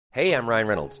Hey, I'm Ryan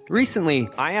Reynolds. Recently,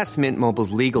 I asked Mint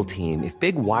Mobile's legal team if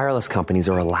big wireless companies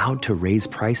are allowed to raise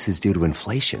prices due to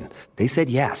inflation. They said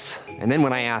yes. And then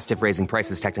when I asked if raising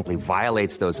prices technically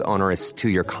violates those onerous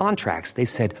two-year contracts, they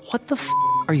said, "What the f***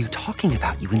 are you talking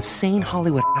about, you insane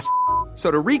Hollywood ass?" So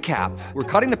to recap, we're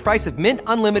cutting the price of Mint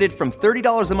Unlimited from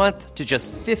 $30 a month to just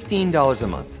 $15 a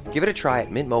month. Give it a try at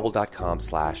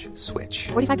mintmobile.com/switch.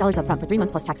 $45 up front for 3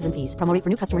 months plus taxes and fees. Promo rate for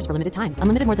new customers for limited time.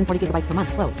 Unlimited more than 40 gigabytes per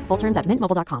month. Slows full terms at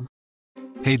mintmobile.com.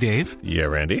 Hey, Dave. Yeah,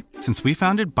 Randy. Since we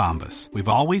founded Bombas, we've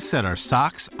always said our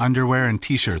socks, underwear, and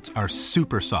T-shirts are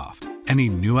super soft. Any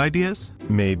new ideas?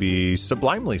 Maybe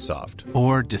sublimely soft.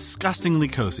 Or disgustingly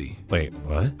cozy. Wait,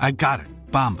 what? I got it.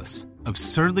 Bombas.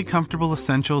 Absurdly comfortable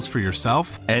essentials for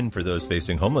yourself and for those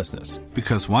facing homelessness.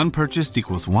 Because one purchased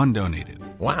equals one donated.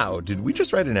 Wow, did we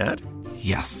just write an ad?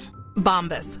 Yes.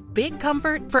 Bombas. Big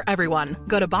comfort for everyone.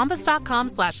 Go to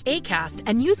bombas.com/ACAST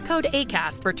and use code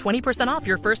ACAST for 20% off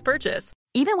your first purchase.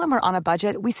 Even when we're on a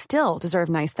budget, we still deserve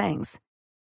nice things.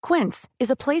 Quince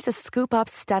is a place to scoop up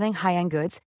stunning high-end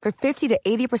goods for 50 to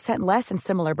 80% less than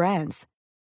similar brands.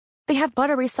 They have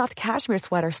buttery soft cashmere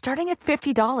sweaters starting at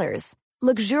 $50,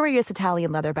 luxurious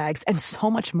Italian leather bags, and so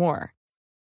much more.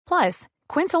 Plus,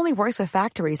 Quince only works with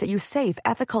factories that use safe,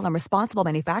 ethical, and responsible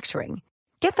manufacturing.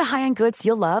 Get the high-end goods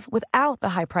you'll love without the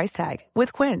high price tag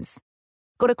with Quince.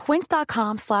 Go to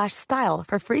quince.com/style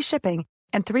for free shipping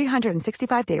and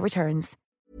 365-day returns.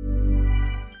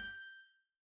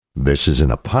 This is an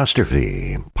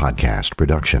Apostrophe podcast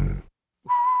production.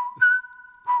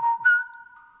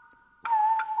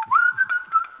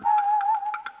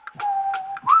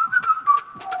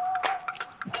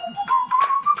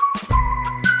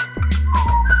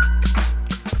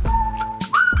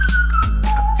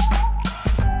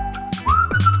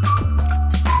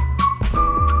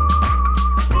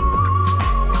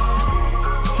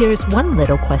 Here's one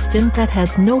little question that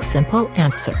has no simple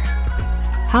answer.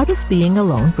 How does being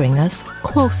alone bring us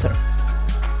closer?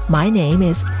 My name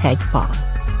is Peg Fong.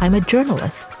 I'm a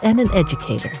journalist and an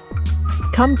educator.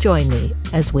 Come join me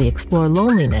as we explore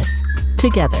loneliness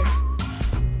together.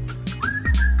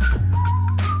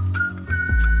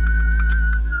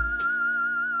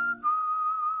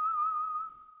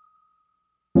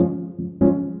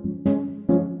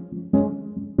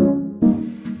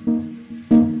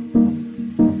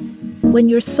 When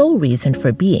your sole reason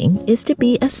for being is to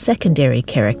be a secondary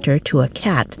character to a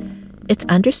cat, it's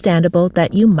understandable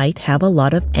that you might have a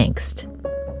lot of angst.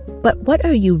 But what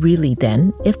are you really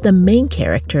then if the main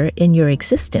character in your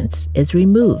existence is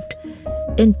removed?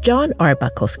 In Jon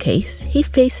Arbuckle's case, he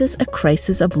faces a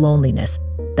crisis of loneliness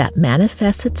that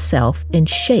manifests itself in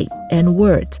shape and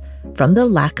words from the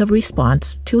lack of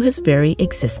response to his very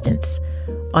existence.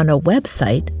 On a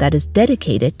website that is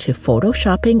dedicated to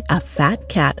photoshopping a fat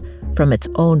cat from its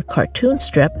own cartoon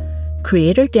strip,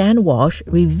 creator Dan Walsh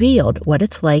revealed what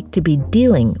it's like to be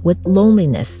dealing with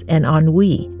loneliness and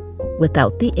ennui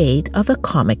without the aid of a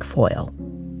comic foil.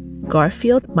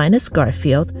 Garfield Minus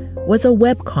Garfield was a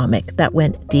webcomic that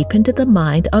went deep into the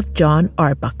mind of Jon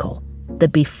Arbuckle, the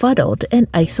befuddled and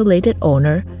isolated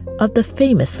owner of the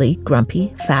famously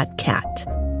grumpy fat cat.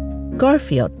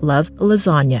 Garfield loves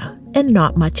lasagna and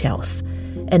not much else,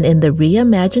 and in the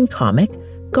reimagined comic,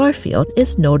 Garfield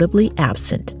is notably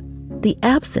absent. The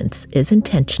absence is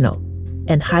intentional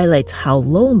and highlights how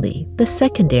lonely the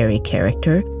secondary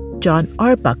character, Jon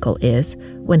Arbuckle, is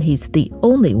when he's the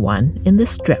only one in the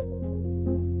strip.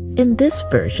 In this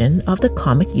version of the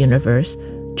comic universe,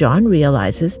 Jon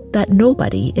realizes that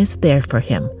nobody is there for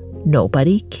him.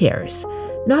 Nobody cares.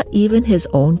 Not even his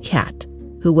own cat,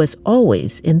 who was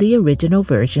always in the original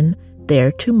version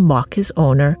there to mock his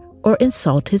owner or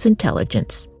insult his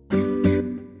intelligence.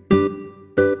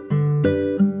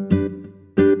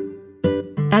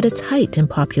 At its height in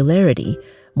popularity,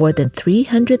 more than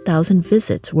 300,000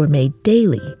 visits were made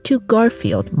daily to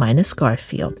Garfield Minus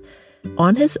Garfield.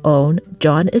 On his own,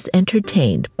 Jon is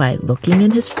entertained by looking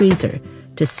in his freezer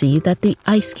to see that the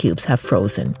ice cubes have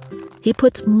frozen. He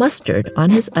puts mustard on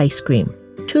his ice cream,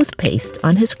 toothpaste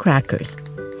on his crackers,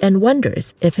 and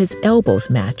wonders if his elbows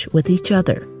match with each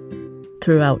other.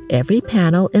 Throughout every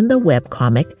panel in the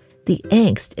webcomic, the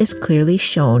angst is clearly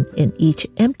shown in each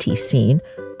empty scene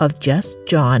of just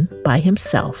Jon by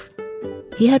himself.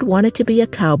 He had wanted to be a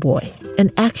cowboy,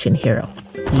 an action hero.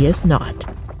 He is not.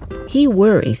 He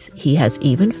worries he has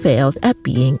even failed at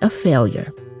being a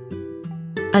failure.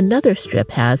 Another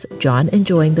strip has Jon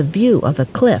enjoying the view of a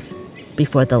cliff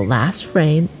before the last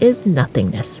frame is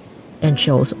nothingness and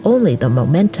shows only the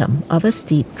momentum of a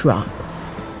steep drop.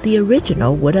 The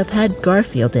original would have had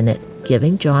Garfield in it,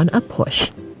 giving Jon a push.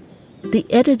 The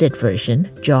edited version,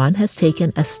 John has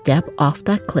taken a step off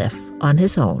that cliff on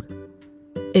his own.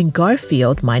 In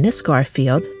Garfield minus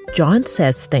Garfield, John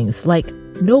says things like,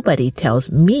 "Nobody tells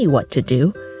me what to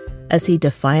do," as he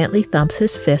defiantly thumps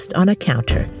his fist on a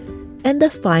counter. And the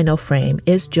final frame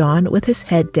is John with his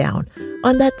head down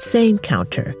on that same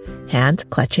counter, hands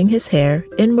clutching his hair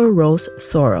in morose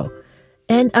sorrow.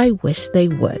 And I wish they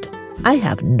would. I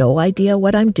have no idea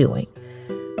what I'm doing.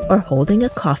 Or holding a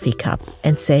coffee cup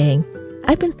and saying,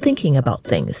 "I've been thinking about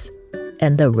things,"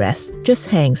 and the rest just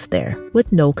hangs there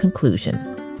with no conclusion.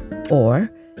 Or,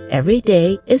 "Every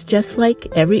day is just like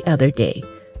every other day.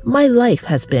 My life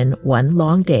has been one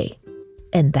long day."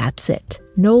 And that's it.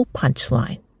 No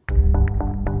punchline.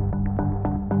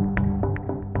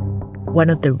 One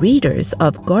of the readers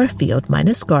of Garfield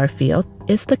minus Garfield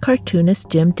is the cartoonist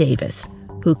Jim Davis,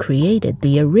 who created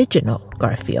the original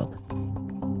Garfield.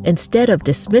 Instead of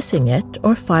dismissing it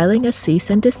or filing a cease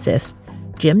and desist,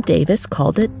 Jim Davis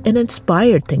called it an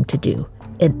inspired thing to do,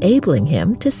 enabling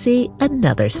him to see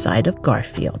another side of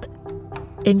Garfield.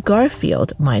 In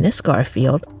Garfield minus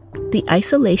Garfield, the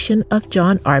isolation of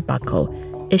John Arbuckle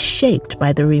is shaped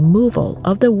by the removal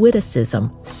of the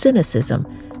witticism, cynicism,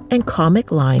 and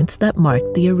comic lines that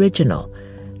marked the original.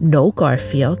 No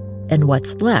Garfield, and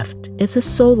what's left is a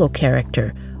solo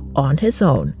character on his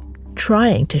own,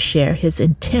 trying to share his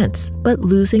intense but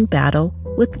losing battle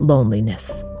with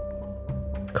loneliness.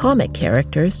 Comic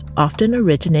characters often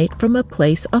originate from a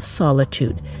place of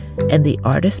solitude, and the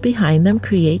artists behind them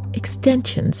create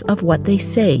extensions of what they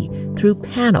say through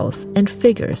panels and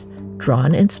figures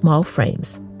drawn in small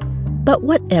frames. But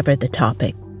whatever the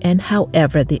topic, and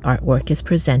however the artwork is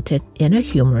presented in a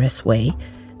humorous way,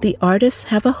 the artists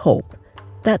have a hope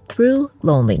that through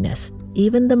loneliness,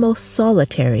 even the most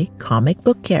solitary comic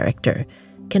book character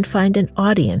can find an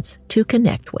audience to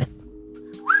connect with.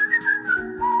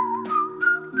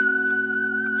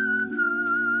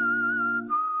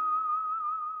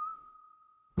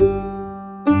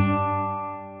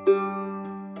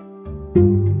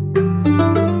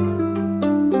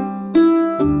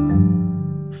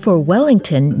 For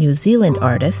Wellington, New Zealand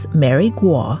artist Mary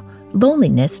Guo,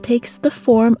 loneliness takes the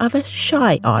form of a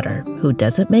shy otter who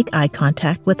doesn't make eye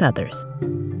contact with others.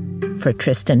 For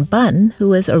Tristan Bunn,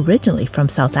 who is originally from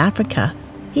South Africa,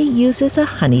 he uses a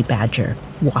honey badger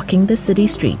walking the city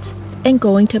streets and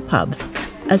going to pubs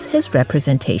as his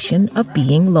representation of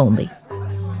being lonely.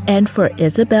 And for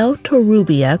Isabel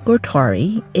Torrubia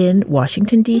Gortari in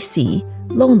Washington, D.C.,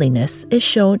 loneliness is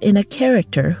shown in a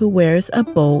character who wears a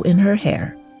bow in her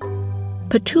hair.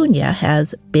 Petunia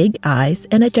has big eyes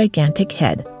and a gigantic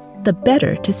head, the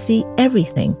better to see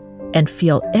everything and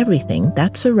feel everything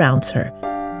that surrounds her,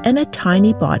 and a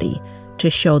tiny body to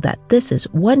show that this is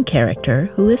one character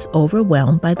who is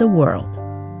overwhelmed by the world.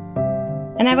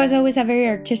 And I was always a very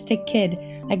artistic kid.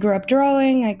 I grew up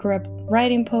drawing, I grew up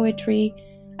writing poetry,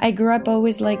 I grew up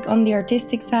always on the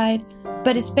artistic side.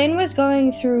 But Spain was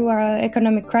going through an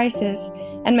economic crisis,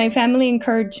 and my family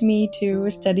encouraged me to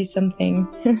study something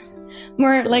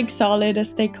more solid,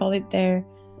 as they call it there.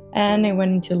 And I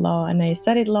went into law, and I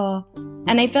studied law.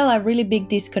 And I felt a really big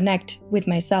disconnect with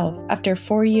myself after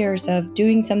 4 years of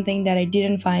doing something that I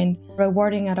didn't find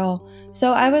rewarding at all.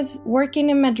 So I was working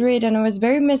in Madrid, and I was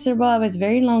very miserable. I was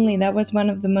very lonely. That was one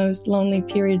of the most lonely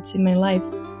periods in my life.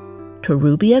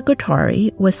 Torrubia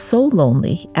Gortari was so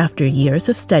lonely after years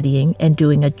of studying and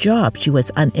doing a job she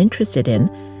was uninterested in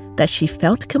that she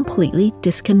felt completely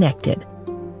disconnected.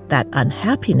 That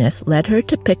unhappiness led her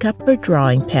to pick up her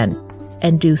drawing pen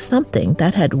and do something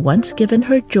that had once given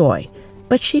her joy,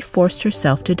 but she forced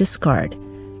herself to discard,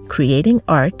 creating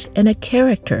art and a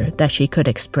character that she could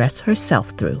express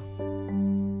herself through.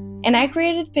 And I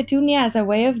created Petunia as a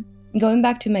way of going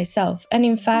back to myself. And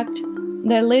in fact,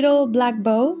 the little black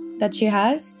bow that she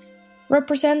has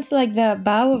represents the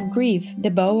bow of grief,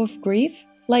 the bow of grief.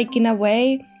 In a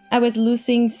way, I was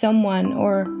losing someone,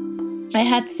 or I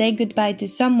had to say goodbye to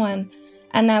someone,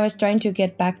 and I was trying to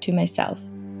get back to myself.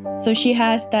 So she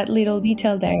has that little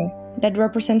detail there that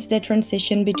represents the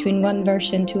transition between one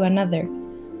version to another.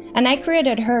 And I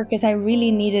created her because I really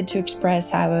needed to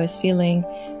express how I was feeling,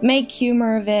 make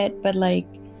humor of it, but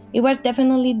it was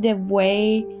definitely the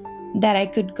way that I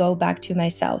could go back to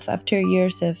myself after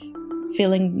years of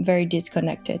feeling very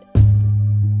disconnected.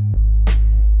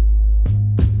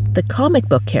 The comic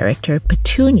book character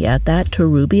Petunia that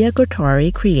Torrubia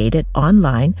Gortari created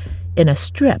online in a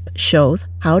strip shows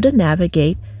how to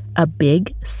navigate a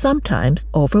big, sometimes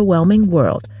overwhelming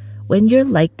world when you're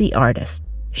like the artist,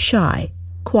 shy,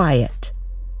 quiet.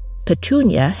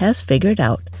 Petunia has figured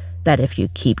out that if you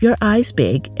keep your eyes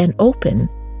big and open,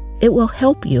 It will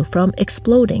help you from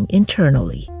exploding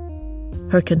internally.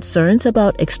 Her concerns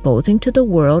about exposing to the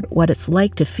world what it's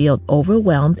like to feel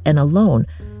overwhelmed and alone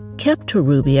kept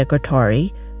Tarubia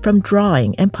Gurtari from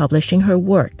drawing and publishing her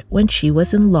work when she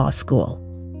was in law school.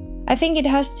 I think it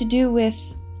has to do with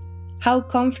how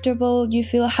comfortable you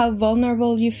feel, how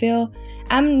vulnerable you feel.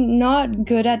 I'm not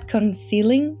good at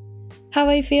concealing how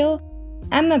I feel.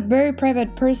 I'm a very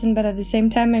private person, but at the same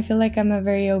time, I feel like I'm a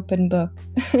very open book.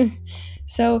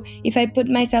 So if I put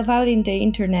myself out in the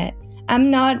internet, I'm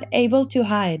not able to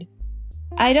hide.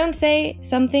 I don't say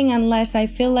something unless I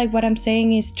feel like what I'm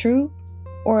saying is true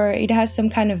or it has some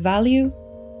kind of value.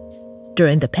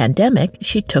 During the pandemic,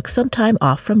 she took some time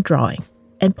off from drawing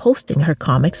and posting her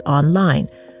comics online,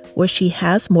 where she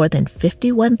has more than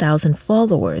 51,000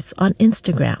 followers on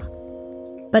Instagram.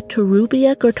 But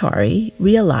Tarubia Gurtari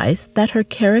realized that her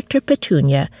character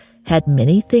Petunia had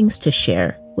many things to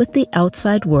share with the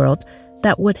outside world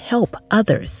that would help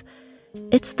others.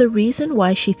 It's the reason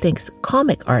why she thinks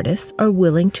comic artists are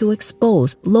willing to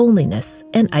expose loneliness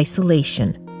and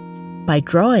isolation. By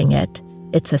drawing it,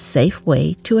 it's a safe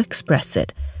way to express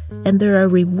it, and there are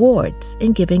rewards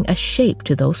in giving a shape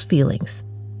to those feelings.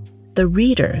 The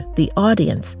reader, the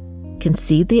audience, can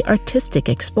see the artistic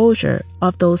exposure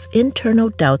of those internal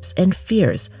doubts and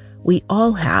fears we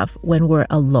all have when we're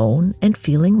alone and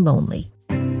feeling lonely.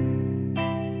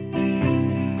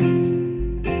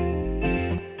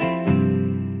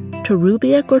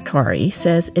 Tarubia Gurtari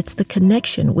says it's the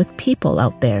connection with people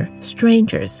out there,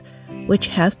 strangers, which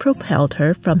has propelled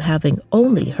her from having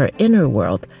only her inner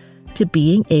world to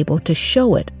being able to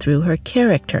show it through her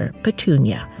character,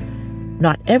 Petunia.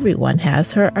 Not everyone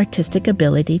has her artistic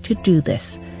ability to do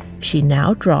this. She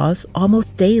now draws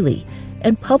almost daily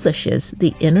and publishes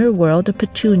the inner world of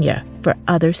Petunia for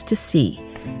others to see.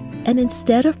 And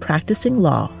instead of practicing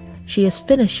law, she is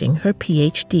finishing her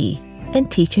PhD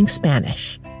and teaching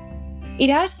Spanish. It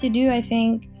has to do, I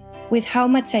think, with how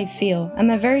much I feel.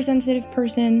 I'm a very sensitive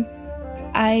person.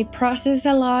 I process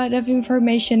a lot of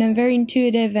information. I'm very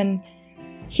intuitive, and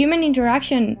human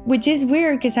interaction, which is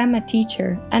weird because I'm a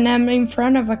teacher and I'm in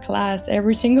front of a class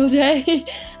every single day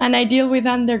and I deal with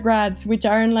undergrads, which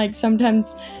aren't like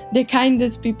sometimes the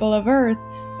kindest people of earth.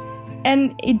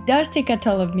 And it does take a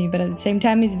toll of me, but at the same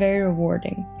time, it's very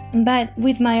rewarding. But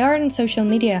with my art and social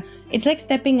media, it's like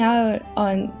stepping out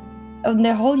on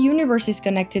the whole universe is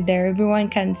connected there. Everyone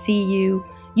can see you.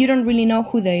 You don't really know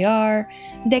who they are.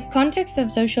 The context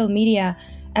of social media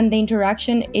and the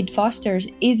interaction it fosters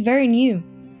is very new.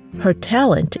 Her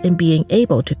talent in being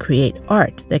able to create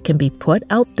art that can be put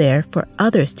out there for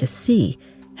others to see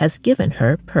has given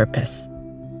her purpose.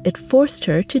 It forced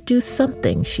her to do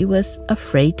something she was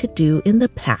afraid to do in the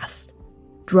past.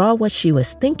 Draw what she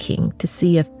was thinking to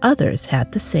see if others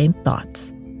had the same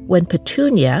thoughts. When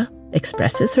Petunia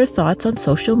expresses her thoughts on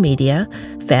social media,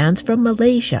 fans from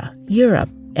Malaysia, Europe,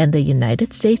 and the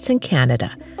United States and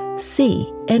Canada see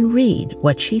and read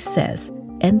what she says,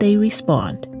 and they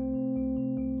respond.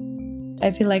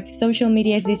 I feel like social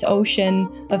media is this ocean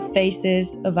of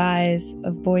faces, of eyes,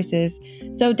 of voices.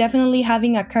 So definitely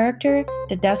having a character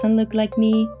that doesn't look like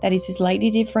me, that is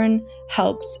slightly different,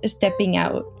 helps stepping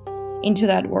out into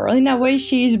that world. In a way,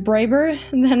 she is braver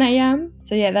than I am.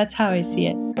 So yeah, that's how I see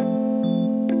it.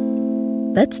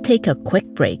 Let's take a quick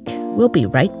break. We'll be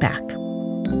right back.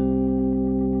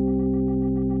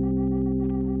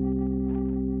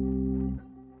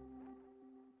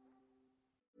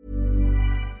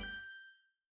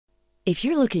 If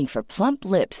you're looking for plump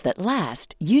lips that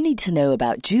last, you need to know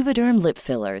about Juvederm lip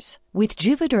fillers. With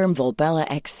Juvederm Volbella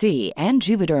XC and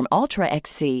Juvederm Ultra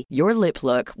XC, your lip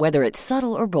look, whether it's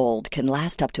subtle or bold, can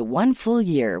last up to 1 full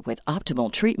year with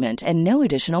optimal treatment and no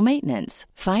additional maintenance.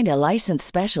 Find a licensed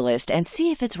specialist and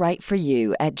see if it's right for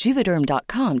you at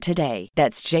Juvederm.com today.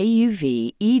 That's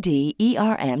JUVEDERM.com.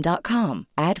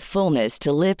 Add fullness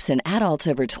to lips in adults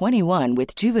over 21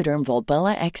 with Juvederm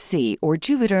Volbella XC or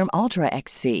Juvederm Ultra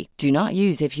XC. Do not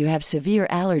use if you have severe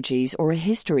allergies or a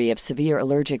history of severe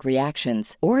allergic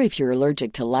reactions, or if you're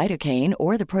allergic to lidocaine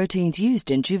or the proteins used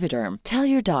in Juvederm. Tell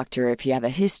your doctor if you have a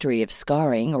history of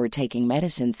scarring or taking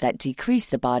medicines that decrease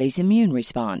the body's immune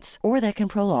response or that can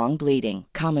prolong bleeding.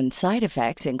 Common side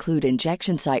effects include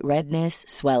injection site redness,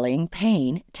 swelling,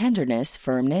 pain, tenderness,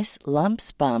 firmness,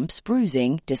 lumps, bumps,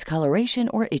 bruising, discoloration,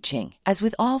 or itching. As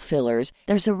with all fillers,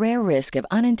 there's a rare risk of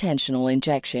unintentional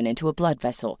injection into a blood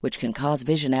vessel, which can cause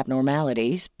vision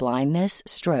abnormalities, blindness,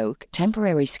 stroke,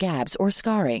 temporary scabs, or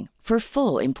scarring. For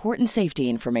full, important safety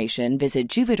information, visit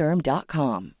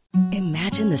Juvederm.com.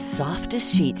 Imagine the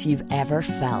softest sheets you've ever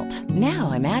felt.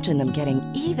 Now imagine them getting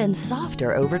even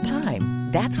softer over time.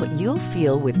 That's what you'll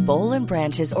feel with Boll &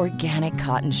 Branch's organic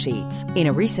cotton sheets. In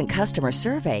a recent customer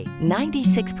survey,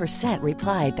 96%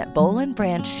 replied that Boll &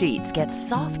 Branch sheets get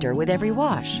softer with every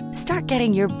wash. Start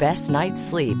getting your best night's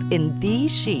sleep in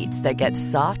these sheets that get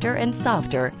softer and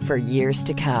softer for years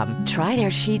to come. Try their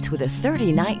sheets with a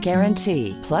 30-night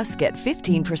guarantee. Plus, get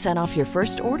 15% off your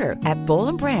first order at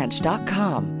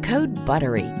bollandbranch.com. Code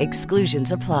BUTTERY.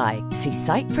 Exclusions apply. See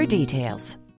site for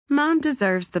details. Mom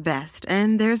deserves the best,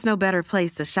 and there's no better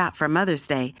place to shop for Mother's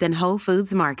Day than Whole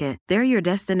Foods Market. They're your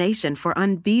destination for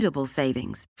unbeatable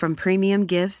savings, from premium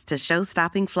gifts to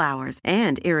show-stopping flowers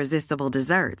and irresistible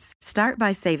desserts. Start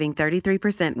by saving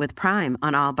 33% with Prime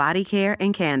on all body care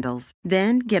and candles.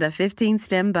 Then get a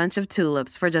 15-stem bunch of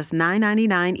tulips for just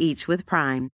 $9.99 each with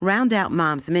Prime. Round out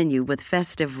Mom's menu with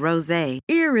festive rosé,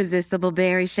 irresistible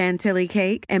berry chantilly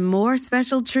cake, and more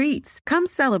special treats. Come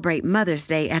celebrate Mother's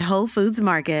Day at Whole Foods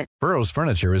Market. Burrow's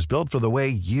furniture is built for the way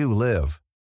you live.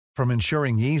 From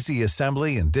ensuring easy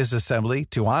assembly and disassembly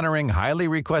to honoring highly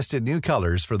requested new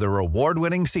colors for their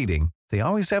award-winning seating, they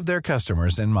always have their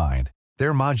customers in mind.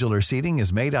 Their modular seating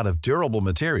is made out of durable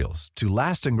materials to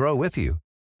last and grow with you.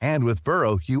 And with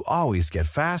Burrow, you always get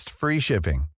fast, free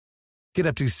shipping. Get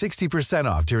up to 60%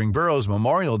 off during Burrow's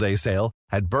Memorial Day sale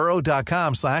at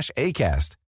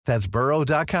burrow.com/ACAST. That's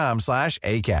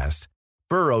burrow.com/ACAST.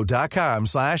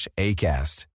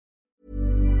 burrow.com/ACAST.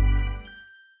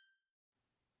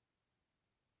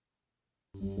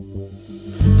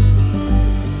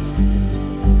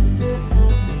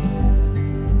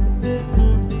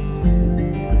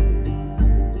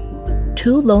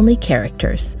 Two lonely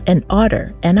characters, an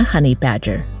otter and a honey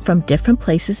badger, from different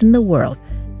places in the world,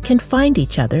 can find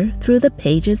each other through the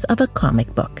pages of a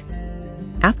comic book.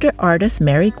 After artist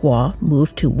Mary Guo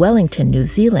moved to Wellington, New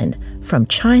Zealand, from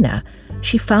China,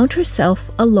 she found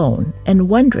herself alone and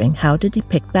wondering how to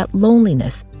depict that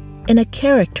loneliness in a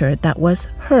character that was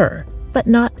her, but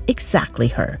not exactly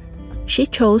her. She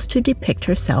chose to depict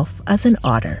herself as an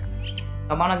otter.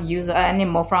 I want to use an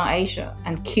animal from Asia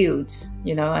and cute,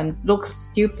 and look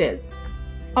stupid.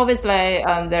 Obviously,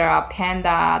 there are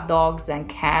panda, dogs, and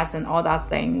cats and all that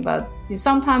thing, but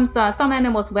sometimes some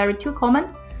animals very too common,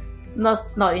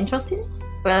 not interesting,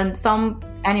 and some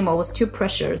animals too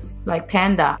precious, like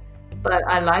panda. But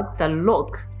I like the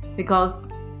look because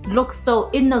it looks so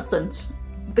innocent.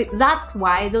 But that's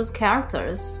why those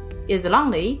characters is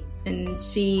lonely and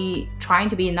she trying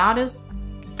to be an artist.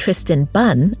 Tristan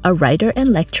Bunn, a writer and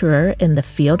lecturer in the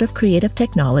field of creative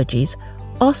technologies,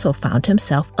 also found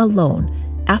himself alone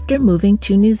after moving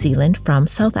to New Zealand from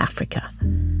South Africa.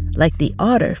 Like the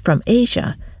otter from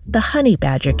Asia, the honey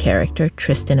badger character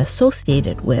Tristan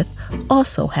associated with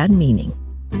also had meaning.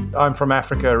 I'm from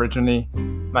Africa originally,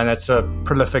 and it's a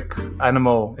prolific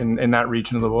animal in that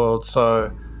region of the world.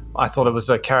 So I thought it was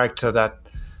a character that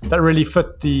really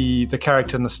fit the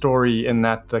character in the story, in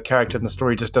that the character in the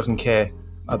story just doesn't care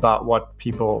about what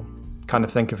people kind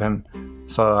of think of him.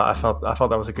 So I felt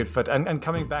that was a good fit. And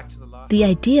coming back to the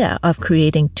idea of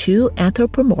creating two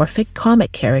anthropomorphic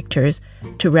comic characters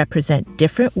to represent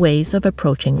different ways of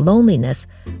approaching loneliness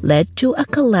led to a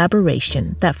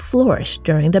collaboration that flourished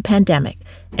during the pandemic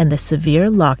and the severe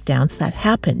lockdowns that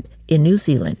happened in New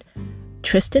Zealand.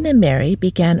 Tristan and Mary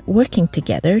began working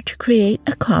together to create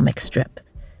a comic strip.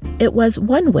 It was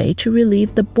one way to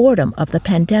relieve the boredom of the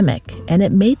pandemic, and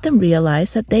it made them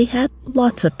realize that they had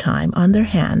lots of time on their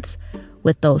hands.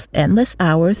 With those endless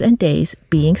hours and days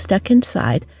being stuck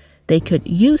inside, they could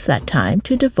use that time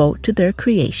to devote to their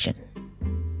creation.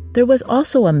 There was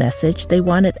also a message they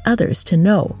wanted others to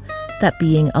know, that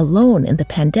being alone in the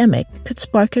pandemic could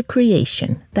spark a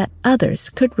creation that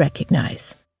others could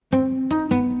recognize.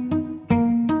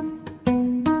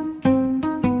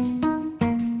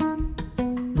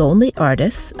 Lonely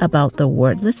Artists, about the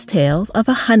wordless tales of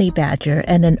a honey badger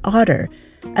and an otter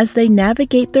as they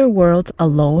navigate their worlds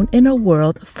alone in a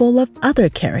world full of other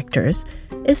characters,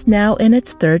 is now in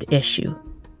its third issue.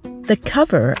 The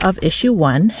cover of issue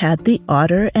 1 had the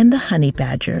otter and the honey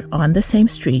badger on the same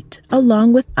street,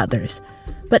 along with others,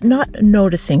 but not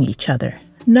noticing each other.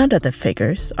 None of the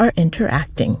figures are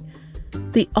interacting.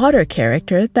 The otter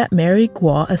character that Mary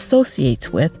Guo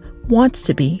associates with wants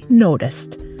to be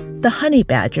noticed. The honey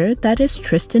badger, that is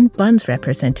Tristan Bunn's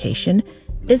representation,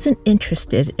 isn't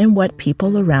interested in what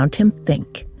people around him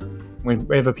think.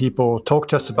 Whenever people talk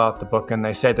to us about the book and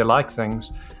they say they like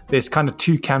things, there's kind of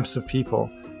two camps of people.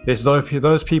 There's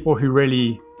those people who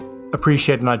really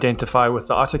appreciate and identify with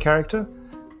the otter character,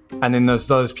 and then there's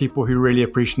those people who really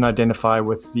appreciate and identify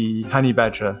with the honey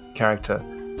badger character.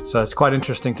 So it's quite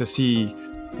interesting to see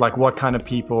what kind of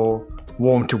people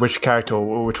warm to which character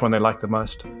or which one they like the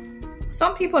most.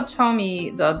 Some people tell me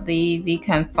that they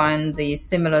can find the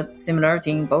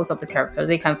similarity in both of the characters.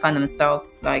 They can find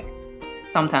themselves like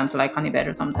sometimes like Honey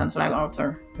Badger, sometimes like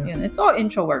Arthur. Yeah. It's all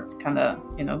introvert kind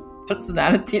of,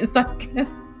 personalities, I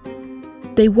guess.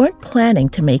 They weren't planning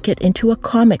to make it into a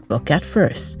comic book at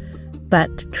first,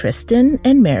 but Tristan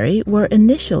and Mary were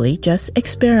initially just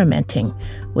experimenting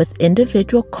with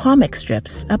individual comic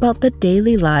strips about the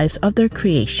daily lives of their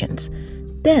creations.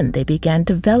 Then they began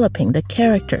developing the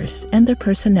characters and their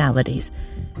personalities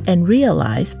and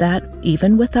realized that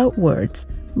even without words,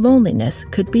 loneliness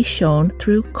could be shown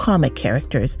through comic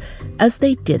characters as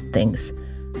they did things,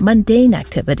 mundane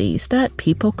activities that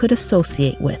people could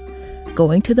associate with,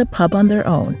 going to the pub on their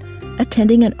own,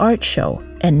 attending an art show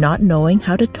and not knowing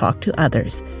how to talk to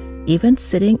others, even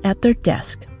sitting at their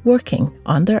desk working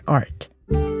on their art.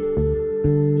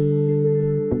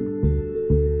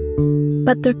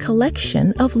 But their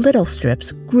collection of little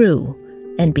strips grew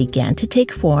and began to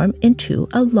take form into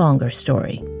a longer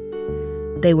story.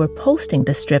 They were posting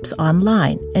the strips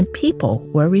online and people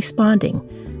were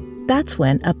responding. That's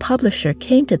when a publisher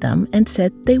came to them and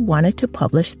said they wanted to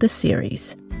publish the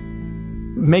series.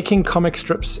 Making comic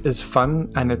strips is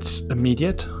fun and it's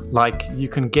immediate. Like, you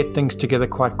can get things together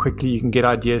quite quickly. You can get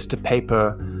ideas to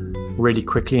paper really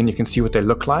quickly and you can see what they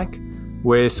look like.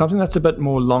 Where something that's a bit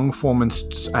more long form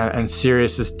and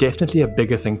serious is definitely a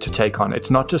bigger thing to take on.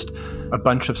 It's not just a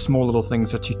bunch of small little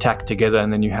things that you tack together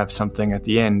and then you have something at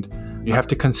the end. You have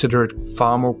to consider it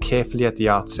far more carefully at the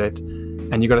outset,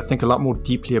 and you've got to think a lot more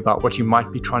deeply about what you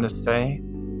might be trying to say.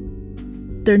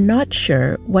 They're not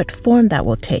sure what form that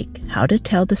will take, how to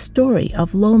tell the story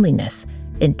of loneliness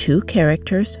in two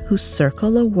characters who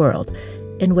circle a world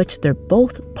in which they're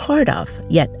both part of,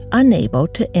 yet unable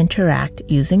to interact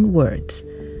using words.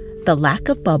 The lack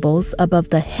of bubbles above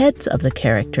the heads of the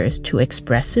characters to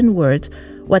express in words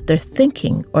what they're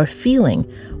thinking or feeling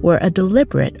were a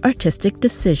deliberate artistic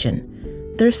decision.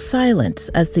 There's silence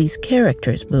as these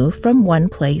characters move from one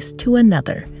place to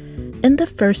another. In the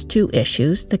first two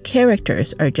issues, the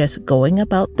characters are just going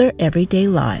about their everyday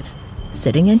lives,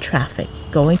 sitting in traffic,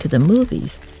 going to the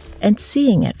movies, and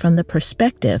seeing it from the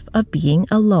perspective of being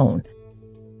alone.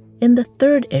 In the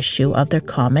third issue of their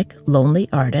comic, Lonely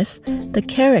Artists, the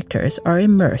characters are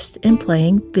immersed in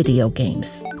playing video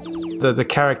games. The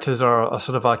characters are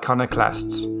sort of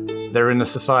iconoclasts. They're in a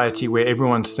society where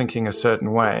everyone's thinking a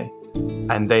certain way,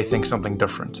 and they think something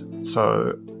different.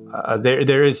 So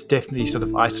there is definitely sort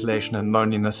of isolation and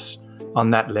loneliness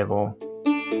on that level.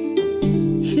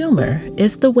 Humor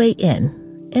is the way in,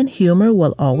 and humor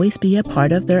will always be a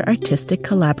part of their artistic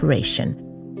collaboration.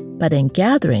 But in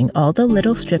gathering all the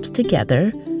little strips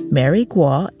together, Mary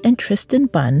Guo and Tristan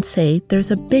Bunn say there's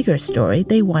a bigger story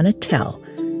they want to tell.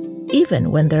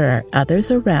 Even when there are others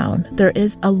around, there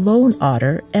is a lone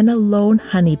otter and a lone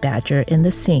honey badger in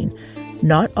the scene,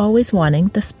 not always wanting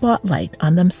the spotlight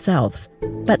on themselves.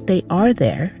 But they are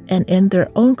there, and in their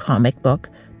own comic book,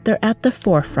 they're at the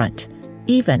forefront,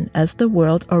 even as the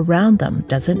world around them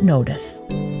doesn't notice.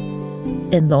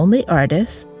 In Lonely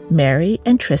Artists, Mary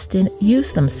and Tristan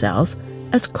use themselves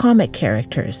as comic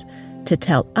characters to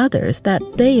tell others that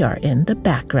they are in the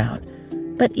background.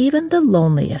 But even the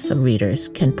loneliest of readers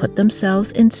can put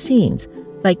themselves in scenes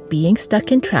like being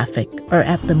stuck in traffic or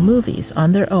at the movies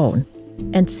on their own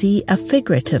and see a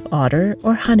figurative otter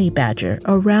or honey badger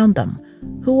around them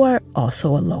who are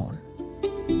also alone.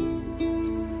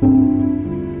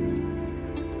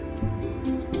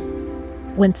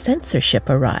 When censorship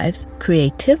arrives,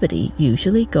 creativity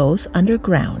usually goes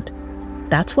underground.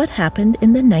 That's what happened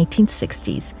in the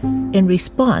 1960s in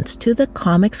response to the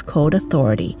Comics Code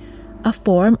Authority, a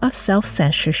form of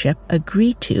self-censorship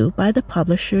agreed to by the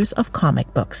publishers of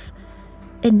comic books.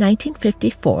 In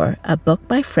 1954, a book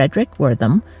by Frederick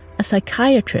Wertham, a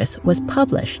psychiatrist, was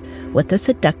published with the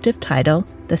seductive title,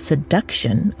 The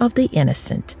Seduction of the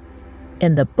Innocent.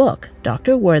 In the book,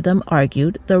 Dr. Wertham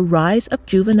argued the rise of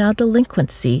juvenile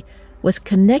delinquency was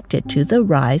connected to the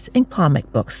rise in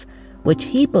comic books, which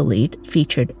he believed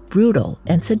featured brutal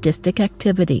and sadistic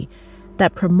activity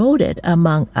that promoted,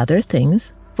 among other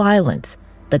things, violence,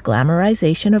 the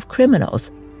glamorization of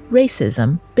criminals,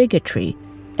 racism, bigotry,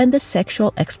 and the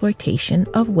sexual exploitation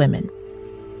of women.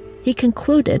 He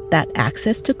concluded that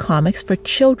access to comics for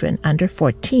children under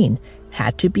 14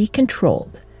 had to be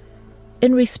controlled.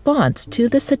 In response to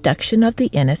the seduction of the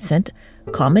innocent,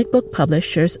 comic book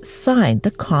publishers signed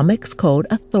the Comics Code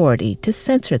Authority to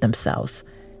censor themselves.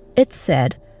 It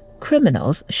said,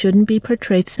 criminals shouldn't be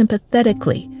portrayed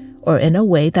sympathetically or in a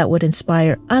way that would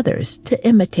inspire others to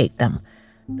imitate them.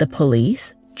 The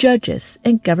police, judges,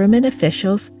 and government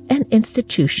officials and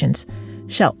institutions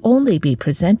shall only be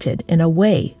presented in a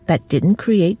way that didn't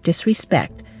create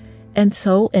disrespect, and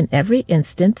so in every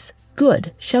instance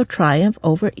good shall triumph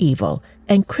over evil,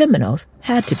 and criminals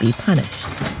had to be punished.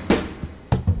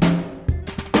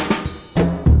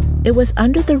 It was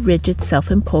under the rigid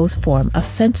self-imposed form of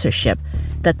censorship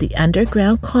that the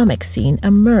underground comic scene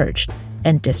emerged,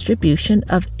 and distribution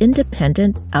of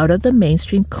independent,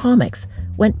 out-of-the-mainstream comics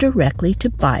went directly to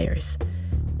buyers.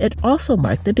 It also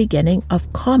marked the beginning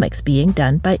of comics being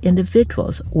done by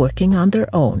individuals working on their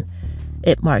own.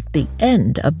 It marked the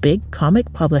end of big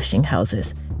comic publishing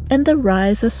houses and the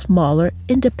rise of smaller,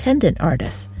 independent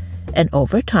artists. And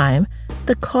over time,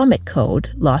 the comic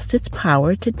code lost its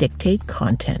power to dictate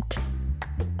content.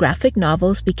 Graphic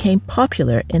novels became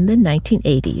popular in the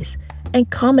 1980s, and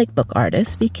comic book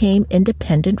artists became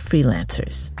independent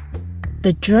freelancers.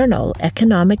 The journal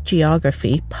Economic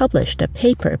Geography published a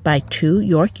paper by 2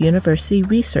 York University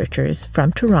researchers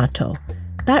from Toronto.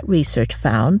 That research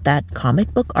found that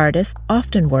comic book artists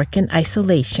often work in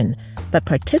isolation, but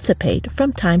participate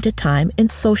from time to time in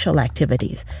social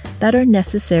activities that are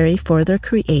necessary for their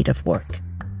creative work.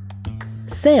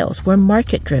 Sales were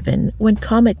market-driven when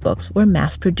comic books were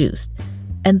mass-produced,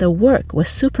 and the work was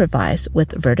supervised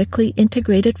with vertically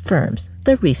integrated firms,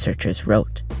 the researchers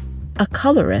wrote. A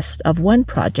colorist of one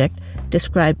project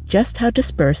described just how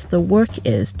dispersed the work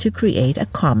is to create a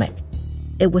comic.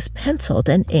 It was penciled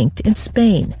and inked in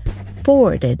Spain,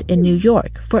 forwarded in New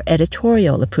York for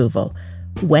editorial approval,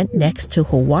 went next to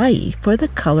Hawaii for the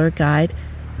color guide,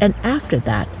 and after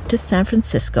that to San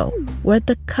Francisco, where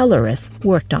the colorist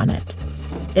worked on it.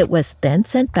 It was then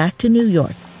sent back to New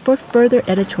York for further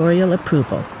editorial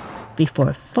approval,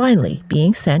 before finally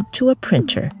being sent to a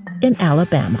printer in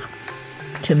Alabama.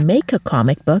 To make a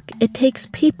comic book, it takes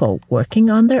people working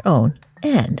on their own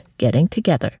and getting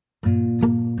together.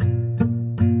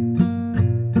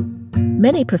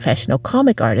 Many professional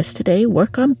comic artists today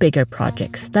work on bigger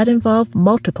projects that involve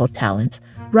multiple talents,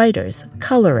 writers,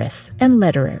 colorists, and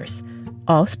letterers,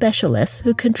 all specialists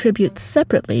who contribute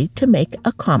separately to make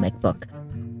a comic book.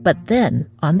 But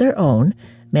then, on their own,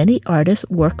 many artists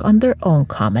work on their own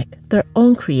comic, their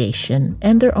own creation,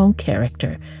 and their own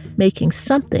character, making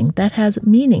something that has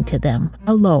meaning to them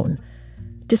alone.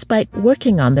 Despite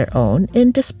working on their own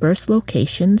in dispersed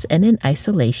locations and in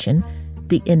isolation,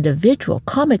 the individual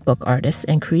comic book artists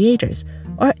and creators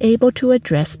are able to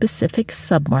address specific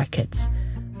submarkets.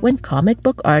 When comic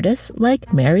book artists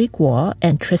like Mary Guo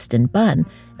and Tristan Bunn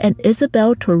and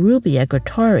Isabel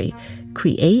Torrubia-Guattari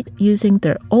create using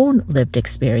their own lived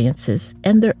experiences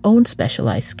and their own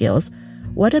specialized skills,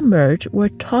 what emerged were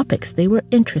topics they were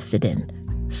interested in,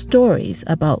 stories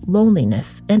about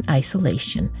loneliness and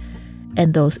isolation,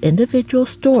 and those individual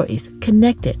stories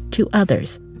connected to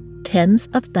others, tens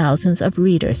of thousands of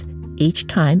readers each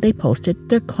time they posted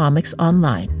their comics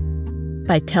online.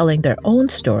 By telling their own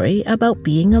story about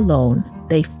being alone,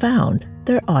 they found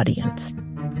their audience.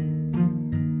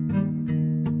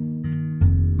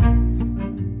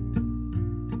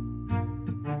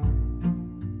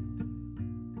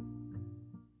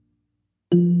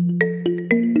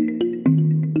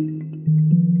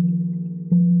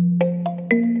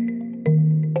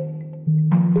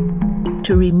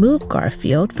 To remove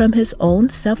Garfield from his own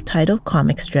self-titled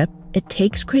comic strip, it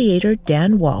takes creator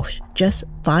Dan Walsh just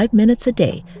 5 minutes a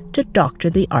day to doctor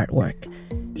the artwork.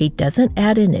 He doesn't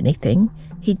add in anything.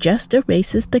 He just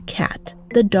erases the cat,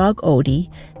 the dog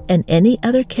Odie, and any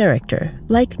other character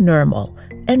like Nermal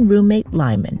and roommate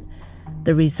Lyman.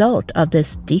 The result of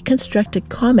this deconstructed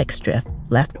comic strip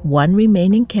left one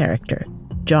remaining character,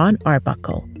 John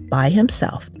Arbuckle, by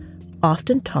himself,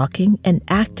 often talking and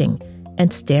acting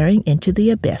and staring into the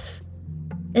abyss.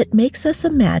 It makes us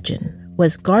imagine,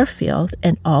 was Garfield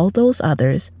and all those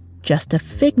others just a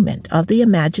figment of the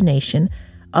imagination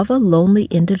of a lonely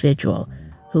individual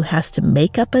who has to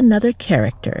make up another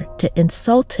character to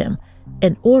insult him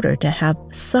in order to have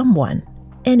someone,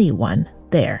 anyone,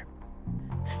 there?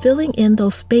 Filling in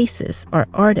those spaces are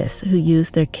artists who use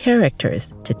their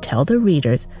characters to tell the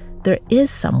readers there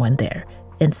is someone there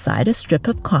inside a strip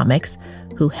of comics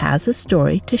who has a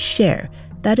story to share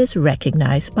that is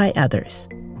recognized by others.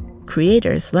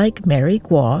 Creators like Mary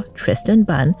Guo, Tristan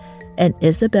Bunn, and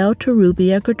Isabel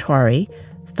Torrubia-Guattari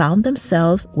found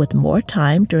themselves with more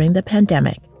time during the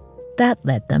pandemic. That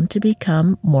led them to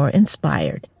become more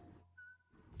inspired.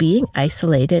 Being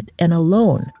isolated and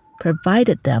alone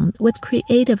provided them with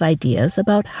creative ideas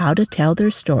about how to tell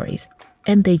their stories,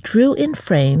 and they drew in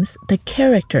frames the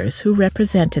characters who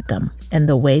represented them and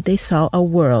the way they saw a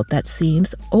world that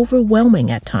seems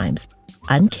overwhelming at times,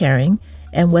 uncaring,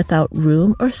 and without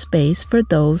room or space for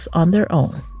those on their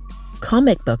own.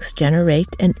 Comic books generate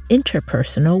an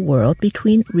interpersonal world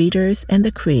between readers and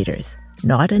the creators,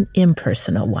 not an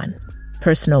impersonal one.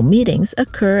 Personal meetings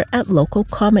occur at local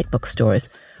comic book stores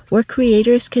where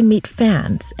creators can meet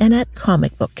fans and at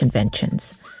comic book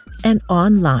conventions, and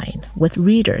online with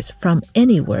readers from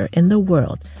anywhere in the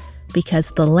world,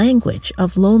 because the language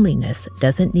of loneliness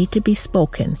doesn't need to be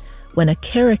spoken when a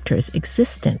character's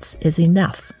existence is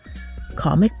enough.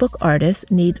 Comic book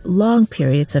artists need long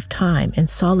periods of time in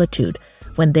solitude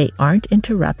when they aren't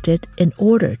interrupted in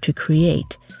order to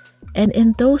create. And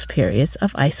in those periods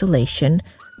of isolation,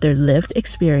 their lived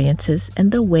experiences and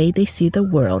the way they see the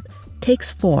world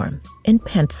takes form in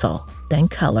pencil, then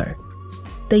color.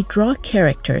 They draw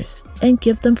characters and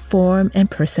give them form and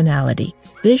personality,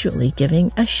 visually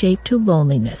giving a shape to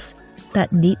loneliness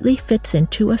that neatly fits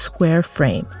into a square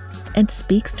frame and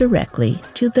speaks directly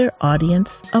to their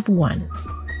audience of one.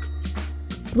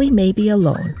 We may be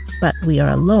alone, but we are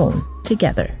alone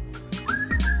together.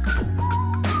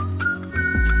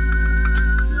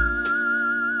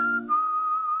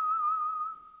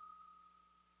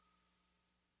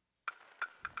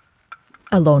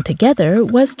 Alone Together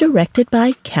was directed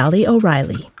by Callie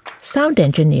O'Reilly. Sound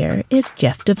engineer is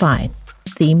Jeff Devine.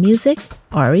 Theme music,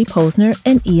 Ari Posner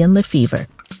and Ian Lefevre.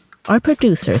 Our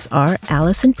producers are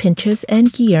Allison Pinches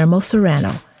and Guillermo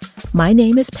Serrano. My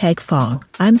name is Peg Fong.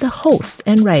 I'm the host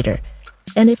and writer.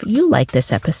 And if you like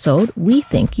this episode, we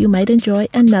think you might enjoy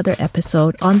another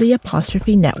episode on the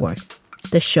Apostrophe Network.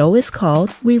 The show is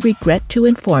called We Regret to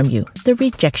Inform You, the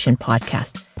Rejection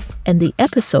Podcast. And the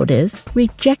episode is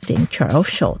Rejecting Charles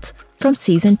Schulz from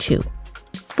Season 2.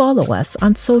 Follow us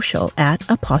on social at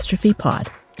 @ApostrophePod.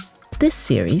 This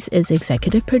series is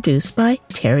executive produced by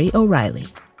Terry O'Reilly.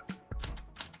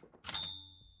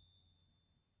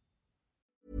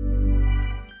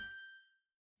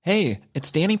 Hey,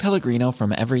 it's Danny Pellegrino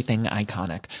from Everything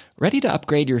Iconic. Ready to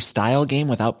upgrade your style game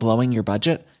without blowing your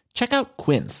budget? Check out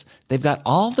Quince. They've got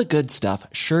all the good stuff,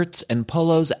 shirts and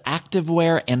polos,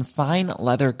 activewear, and fine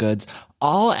leather goods,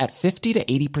 all at 50 to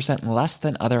 80% less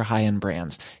than other high-end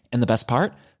brands. And the best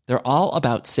part? They're all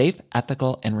about safe,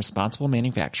 ethical, and responsible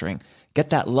manufacturing. Get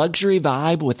that luxury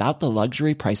vibe without the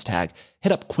luxury price tag.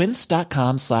 Hit up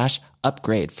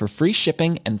quince.com/upgrade for free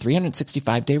shipping and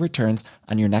 365-day returns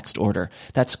on your next order.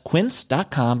 That's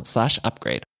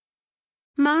quince.com/upgrade.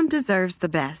 Mom deserves the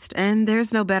best, and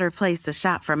there's no better place to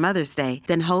shop for Mother's Day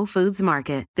than Whole Foods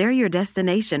Market. They're your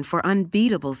destination for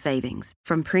unbeatable savings,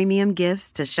 from premium gifts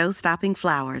to show-stopping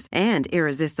flowers and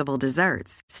irresistible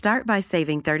desserts. Start by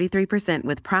saving 33%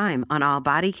 with Prime on all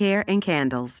body care and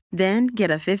candles. Then get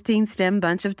a 15-stem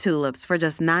bunch of tulips for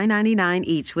just $9.99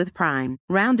 each with Prime.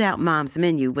 Round out Mom's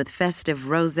menu with festive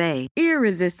rosé,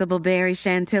 irresistible berry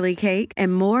chantilly cake,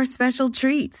 and more special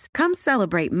treats. Come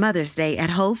celebrate Mother's Day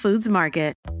at Whole Foods Market.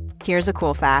 Here's a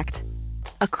cool fact.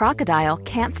 A crocodile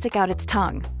can't stick out its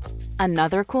tongue.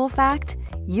 Another cool fact,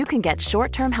 you can get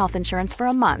short-term health insurance for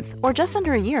a month or just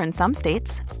under a year in some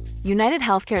states. United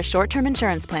Healthcare short-term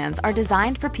insurance plans are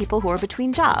designed for people who are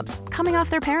between jobs, coming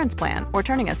off their parents' plan, or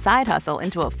turning a side hustle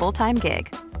into a full-time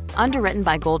gig. Underwritten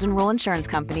by Golden Rule Insurance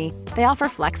Company, they offer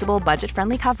flexible,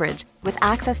 budget-friendly coverage with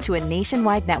access to a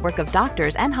nationwide network of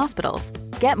doctors and hospitals.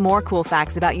 Get more cool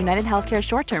facts about United Healthcare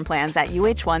short-term plans at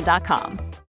uh1.com.